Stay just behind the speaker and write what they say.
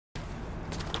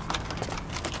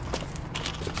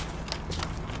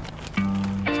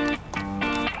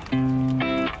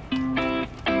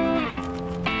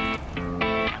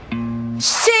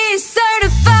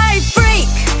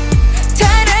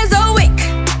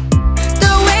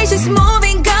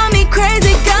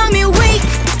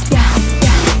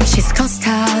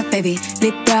baby.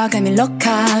 Lip brow got me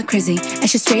loca, crazy, and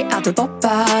she's straight out the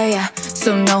boba, yeah.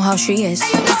 So know how she is.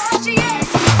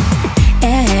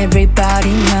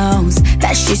 Everybody knows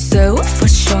that she's so for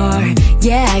sure.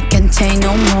 Yeah, I can take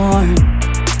no more.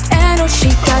 And oh, she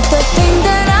got the thing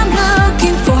that I'm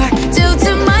looking for. Due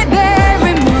to my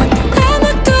Barrymore,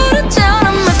 I'ma go to town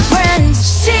on my friends.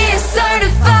 She is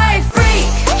certified freak,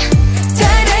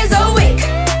 10 days a week.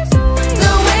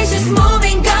 The way she's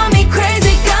moving got me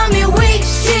crazy, got me weak.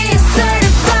 She is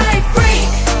certified freak,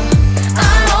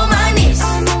 I'm on my knees.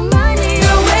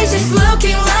 The way she's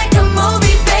looking like a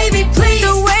movie, baby, please.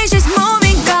 The way she's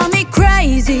moving got me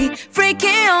crazy,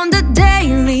 freaking on the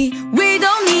daily. We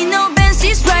don't need no Benz,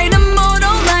 she's right, a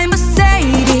model like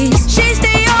Mercedes. She's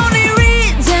the only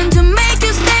reason to make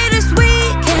you stay this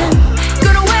weekend.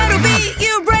 Gonna where to be,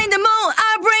 you bring the mood,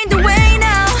 I bring the way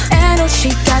now. And oh, she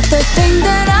got the thing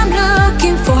that I'm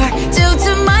looking for. Due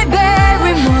to my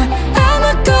Barrymore,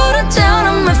 I'ma go to town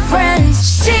on my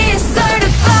friends. She is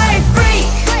certified freak,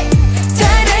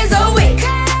 10 days a week.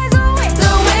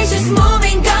 The way she's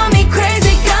moving got me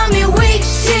crazy, got me weak.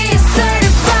 She is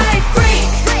certified freak,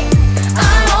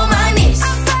 I'm on my knees.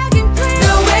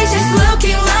 The way she's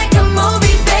looking like a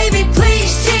movie, baby,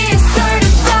 please. She is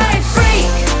certified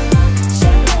freak,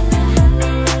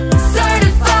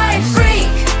 certified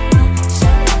freak.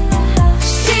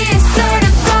 She is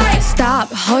certified. Stop,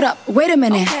 hold up, wait a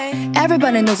minute.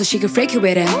 Everybody knows that she can freak you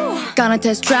with it. Gonna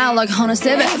test drive like Honda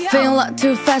Civic. Feeling like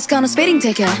too fast, gonna speeding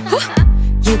ticket.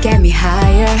 You get me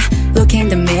higher. Look in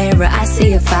the mirror, I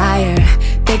see a fire.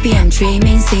 Baby, I'm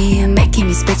dreaming, see you making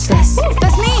me speechless.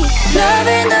 That's me.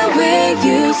 Loving the way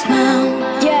you smile.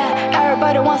 Yeah,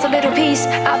 everybody wants a little piece.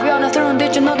 I'll be on the throne,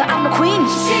 did you know that I'm a queen?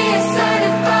 She is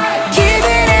certified.